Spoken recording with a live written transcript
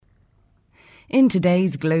In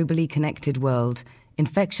today's globally connected world,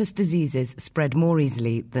 infectious diseases spread more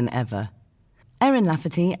easily than ever. Erin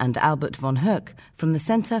Lafferty and Albert von Hoek from the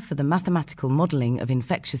Centre for the Mathematical Modelling of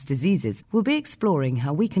Infectious Diseases will be exploring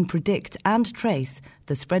how we can predict and trace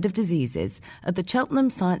the spread of diseases at the Cheltenham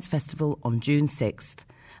Science Festival on June 6th.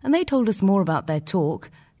 And they told us more about their talk,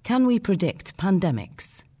 Can We Predict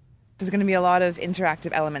Pandemics? There's going to be a lot of interactive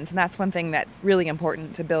elements, and that's one thing that's really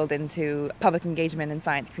important to build into public engagement and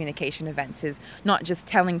science communication events, is not just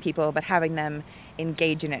telling people, but having them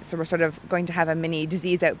engage in it. So we're sort of going to have a mini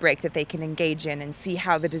disease outbreak that they can engage in and see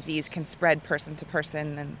how the disease can spread person to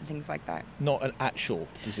person and things like that. Not an actual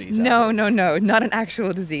disease No, outbreak. not an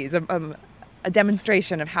actual disease. A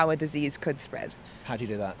demonstration of how a disease could spread. How do you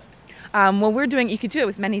do that? You could do it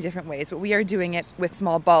with many different ways, but we are doing it with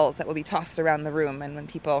small balls that will be tossed around the room, and when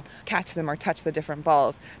people catch them or touch the different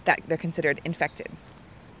balls, that they're considered infected.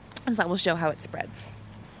 And so that will show how it spreads.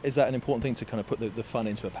 Is that an important thing to kind of put the fun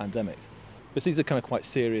into a pandemic? Because these are kind of quite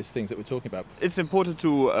serious things that we're talking about. It's important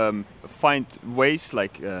to find ways,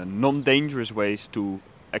 like non-dangerous ways, to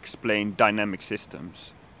explain dynamic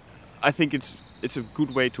systems. I think it's a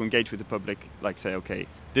good way to engage with the public, like say, okay,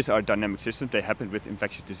 these are dynamic systems, they happen with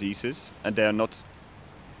infectious diseases, and they're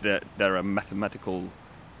mathematical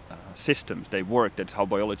systems, they work, that's how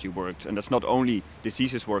biology works, and that's not only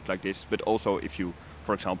diseases work like this, but also if you,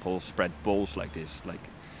 for example, spread balls like this, like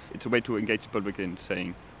it's a way to engage the public in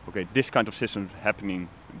saying, okay, this kind of system is happening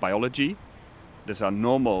in biology, these are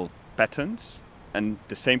normal patterns, and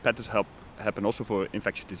the same patterns happen also for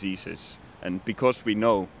infectious diseases, and because we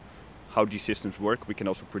know how these systems work, we can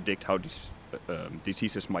also predict how these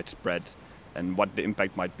diseases might spread and what the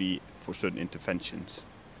impact might be for certain interventions.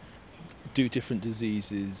 Do different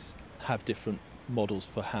diseases have different models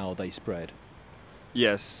for how they spread?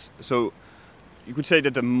 Yes, so you could say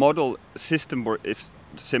that the model system is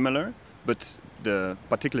similar, but the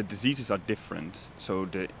particular diseases are different. So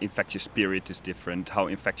the infectious period is different, how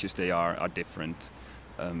infectious they are different.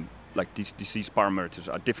 Like these disease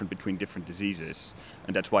parameters are different between different diseases,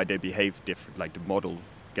 and that's why they behave different, like the model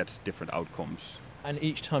gets different outcomes. And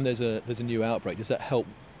each time there's a new outbreak, does that help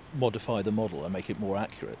modify the model and make it more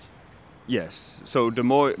accurate? Yes, so the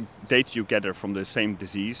more data you gather from the same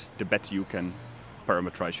disease, the better you can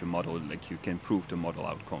parameterize your model, like you can improve the model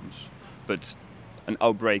outcomes. But an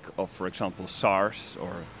outbreak of, for example, SARS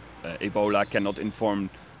or Ebola cannot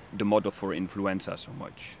inform the model for influenza so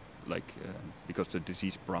much, because the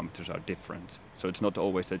disease parameters are different. So it's not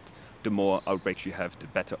always that the more outbreaks you have, the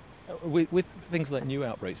better. With things like new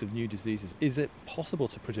outbreaks of new diseases, is it possible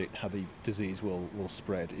to predict how the disease will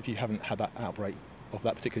spread if you haven't had that outbreak of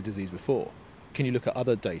that particular disease before? Can you look at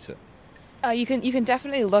other data? You can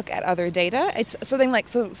definitely look at other data. It's something like,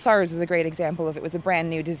 so SARS is a great example of it was a brand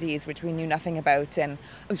new disease which we knew nothing about and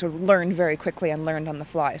we sort of learned very quickly and learned on the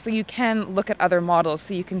fly. So you can look at other models,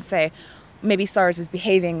 so you can say, maybe SARS is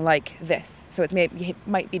behaving like this. So it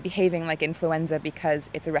might be behaving like influenza because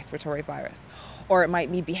it's a respiratory virus. Or it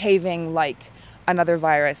might be behaving like another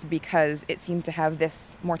virus because it seems to have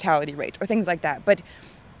this mortality rate, or things like that. But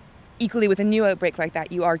equally with a new outbreak like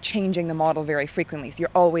that, you are changing the model very frequently. So you're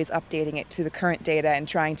always updating it to the current data and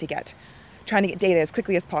trying to get data as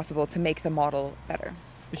quickly as possible to make the model better.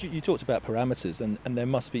 But you talked about parameters, and there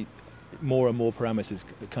must be more and more parameters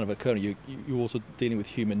kind of occurring. You're also dealing with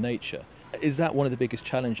human nature. Is that one of the biggest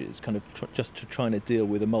challenges, kind of just to trying to deal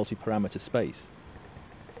with a multi-parameter space?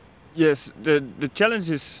 Yes, the challenge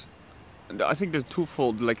is, I think, they're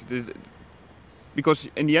twofold. Because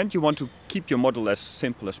in the end, you want to keep your model as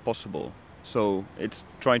simple as possible. So it's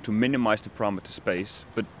trying to minimize the parameter space,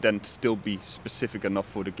 but then still be specific enough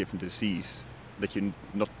for the given disease that you're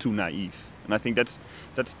not too naive. And I think that's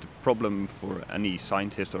the problem for any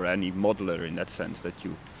scientist or any modeler in that sense, that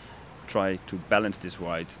you try to balance this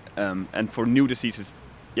right. And for new diseases,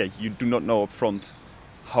 you do not know up front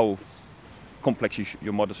how complex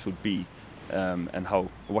your model should be, and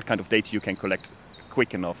what kind of data you can collect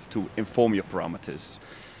quick enough to inform your parameters.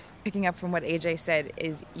 Picking up from what AJ said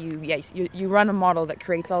is you run a model that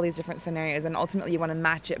creates all these different scenarios, and ultimately you want to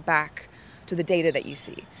match it back to the data that you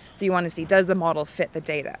see. So you want to see, does the model fit the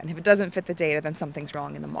data? And if it doesn't fit the data, then something's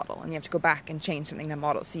wrong in the model, and you have to go back and change something in the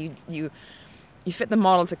model. So you fit the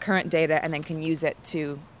model to current data and then can use it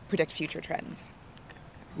to predict future trends.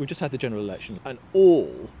 We just had the general election, and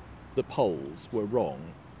all the polls were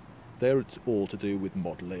wrong. They're all to do with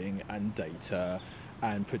modelling and data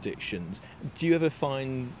and predictions. Do you ever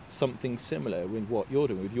find something similar with what you're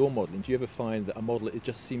doing with your modelling? Do you ever find that a model, it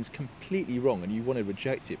just seems completely wrong and you want to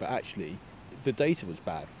reject it, but actually the data was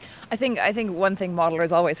bad? I think one thing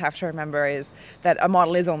modelers always have to remember is that a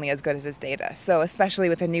model is only as good as its data. So especially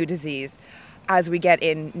with a new disease, as we get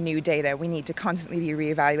in new data, we need to constantly be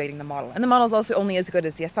reevaluating the model. And the model's also only as good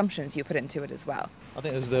as the assumptions you put into it as well. I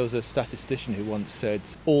think there was a statistician who once said,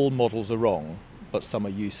 all models are wrong, but some are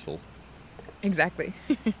useful. Exactly.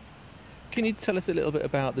 Can you tell us a little bit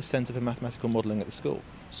about the Centre for Mathematical Modelling at the school?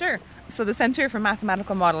 Sure. So the Centre for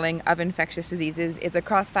Mathematical Modelling of Infectious Diseases is a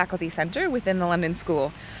cross-faculty centre within the London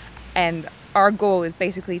School. And our goal is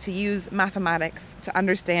basically to use mathematics to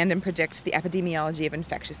understand and predict the epidemiology of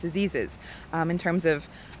infectious diseases in terms of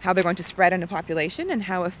how they're going to spread in a population and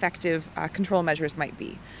how effective control measures might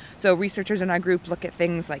be. So researchers in our group look at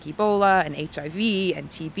things like Ebola and HIV and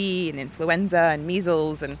TB and influenza and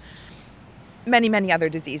measles and many, many other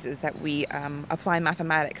diseases that we apply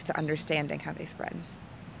mathematics to understanding how they spread.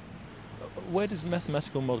 Where does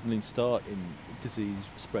mathematical modelling start in disease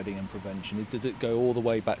spreading and prevention? Did it go all the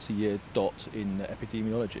way back to year dot in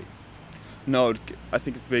epidemiology? No, I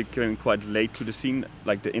think it became quite late to the scene,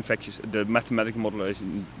 like the mathematical model is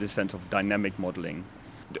in the sense of dynamic modeling.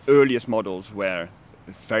 The earliest models were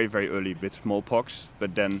very, very early with smallpox,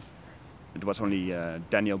 but then it was only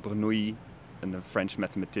Daniel Bernoulli, a French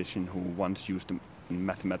mathematician, who once used a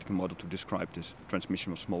mathematical model to describe this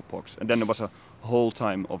transmission of smallpox. And then there was a whole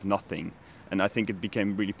time of nothing. And I think it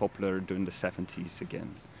became really popular during the 70s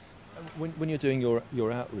again. When you're doing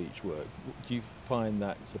your outreach work, do you find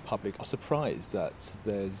that the public are surprised that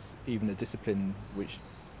there's even a discipline which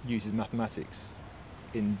uses mathematics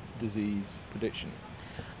in disease prediction?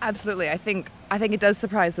 Absolutely. I think it does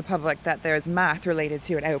surprise the public that there's math related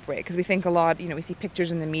to an outbreak, because we think a lot, we see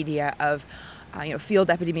pictures in the media of field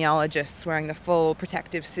epidemiologists wearing the full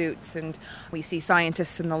protective suits, and we see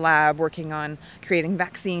scientists in the lab working on creating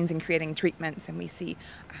vaccines and creating treatments, and we see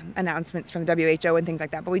announcements from the WHO and things like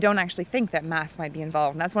that, but we don't actually think that math might be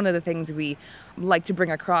involved. And that's one of the things we like to bring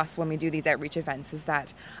across when we do these outreach events, is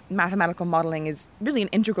that mathematical modeling is really an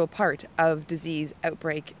integral part of disease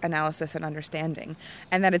outbreak analysis and understanding,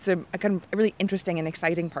 and that it's a kind of really interesting and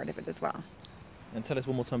exciting part of it as well. And tell us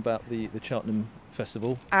one more time about the Cheltenham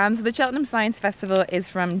Festival. So the Cheltenham Science Festival is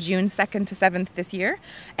from June 2nd to 7th this year,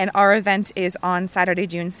 and our event is on Saturday,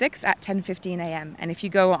 June 6th at 10:15 a.m. And if you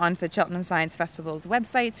go onto the Cheltenham Science Festival's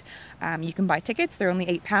website, you can buy tickets. They're only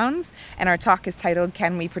 £8, and our talk is titled,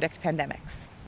 "Can We Predict Pandemics?"